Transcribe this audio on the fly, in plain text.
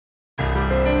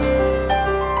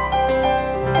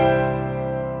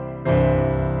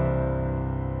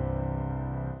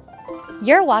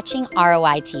You're watching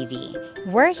ROI TV.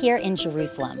 We're here in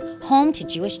Jerusalem, home to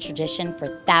Jewish tradition for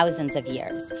thousands of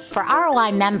years. For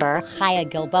ROI member Chaya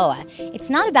Gilboa, it's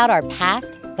not about our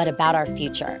past, but about our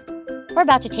future. We're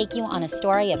about to take you on a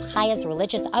story of Chaya's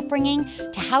religious upbringing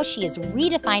to how she is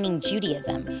redefining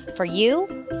Judaism for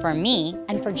you, for me,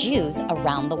 and for Jews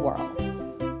around the world.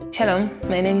 Shalom,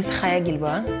 my name is Chaya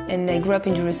Gilboa, and I grew up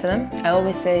in Jerusalem. I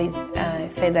always say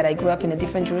that I grew up in a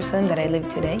different Jerusalem that I live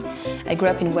today. I grew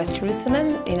up in West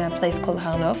Jerusalem, in a place called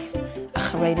Har Nof, a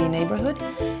Haredi neighborhood.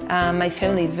 My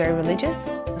family is very religious,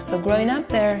 so growing up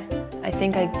there, I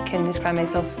think I can describe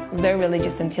myself very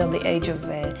religious until the age of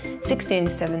 16,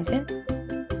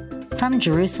 17. From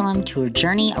Jerusalem to a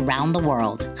journey around the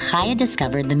world, Chaya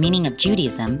discovered the meaning of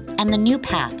Judaism and the new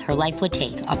path her life would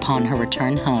take upon her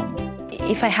return home.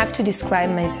 If I have to describe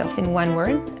myself in one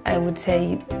word, I would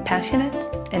say passionate.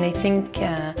 And I think,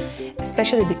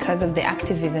 especially because of the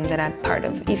activism that I'm part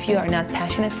of, if you are not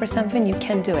passionate for something, you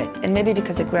can't do it. And maybe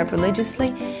because I grew up religiously,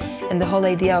 and the whole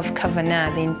idea of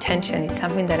kavanah, the intention, it's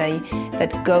something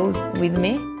that goes with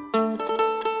me.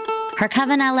 Her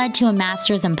kavanah led to a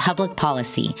master's in public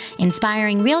policy,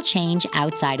 inspiring real change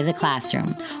outside of the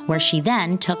classroom, where she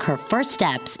then took her first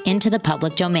steps into the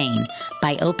public domain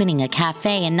by opening a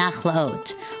cafe in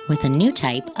Nachlaot with a new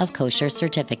type of kosher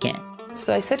certificate.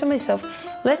 So I said to myself,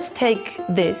 let's take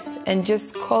this and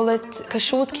just call it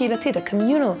kashrut kilatit, a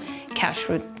communal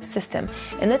kashrut system.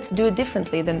 And let's do it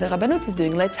differently than the Rabbanut is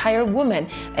doing. Let's hire women.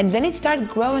 And then it started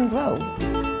to grow and grow.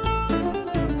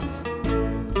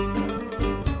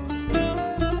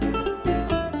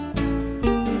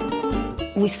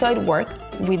 We saw it work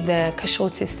with the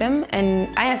kashrut system, and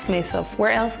I asked myself,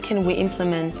 where else can we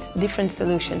implement different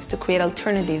solutions to create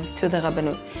alternatives to the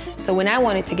Rabbanut? So when I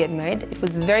wanted to get married, it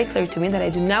was very clear to me that I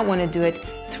do not want to do it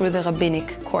through the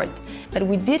rabbinic court. But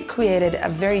we did create a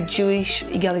very Jewish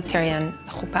egalitarian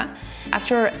chuppah.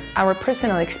 After our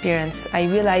personal experience, I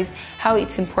realized how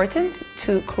it's important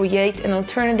to create an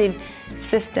alternative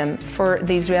system for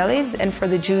the Israelis and for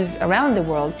the Jews around the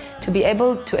world to be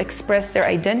able to express their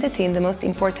identity in the most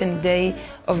important day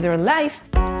of their life.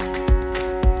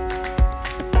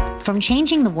 From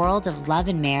changing the world of love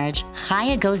and marriage,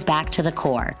 Chaya goes back to the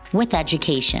core, with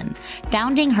education,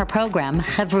 founding her program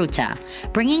Chavruta,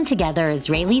 bringing together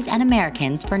Israelis and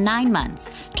Americans for 9 months,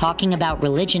 talking about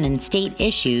religion and state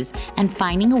issues, and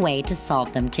finding a way to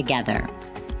solve them together.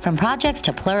 From projects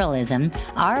to pluralism,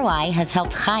 ROI has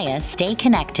helped Chaya stay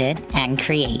connected and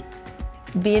create.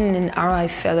 Being an ROI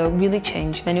fellow really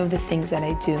changed many of the things that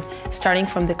I do. Starting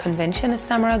from the convention a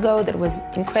summer ago that was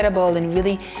incredible and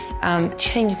really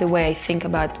changed the way I think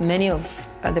about many of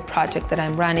the projects that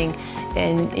I'm running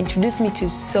and introduced me to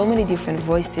so many different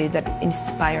voices that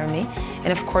inspire me.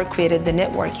 And of course created the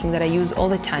networking that I use all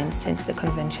the time since the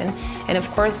convention. And of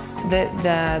course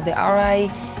the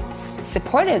ROI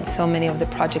supported so many of the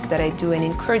projects that I do and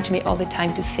encouraged me all the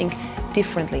time to think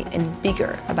differently and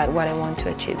bigger about what I want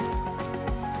to achieve.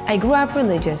 I grew up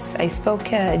religious. I spoke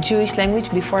Jewish language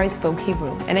before I spoke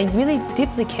Hebrew. And I really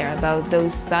deeply care about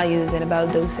those values and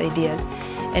about those ideas.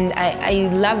 And I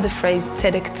love the phrase,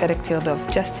 tzedek, tzedek tirdov,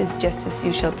 justice, justice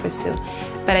you shall pursue.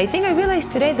 But I think I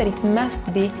realized today that it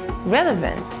must be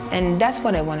relevant. And that's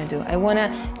what I want to do. I want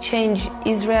to change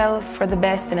Israel for the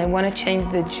best, and I want to change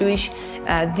the Jewish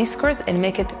discourse and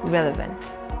make it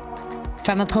relevant.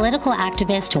 From a political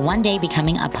activist to one day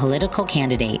becoming a political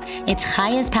candidate, it's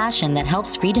Chaya's passion that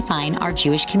helps redefine our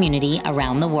Jewish community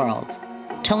around the world.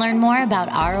 To learn more about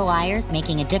ROIers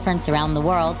making a difference around the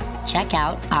world, check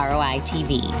out ROI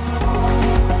TV.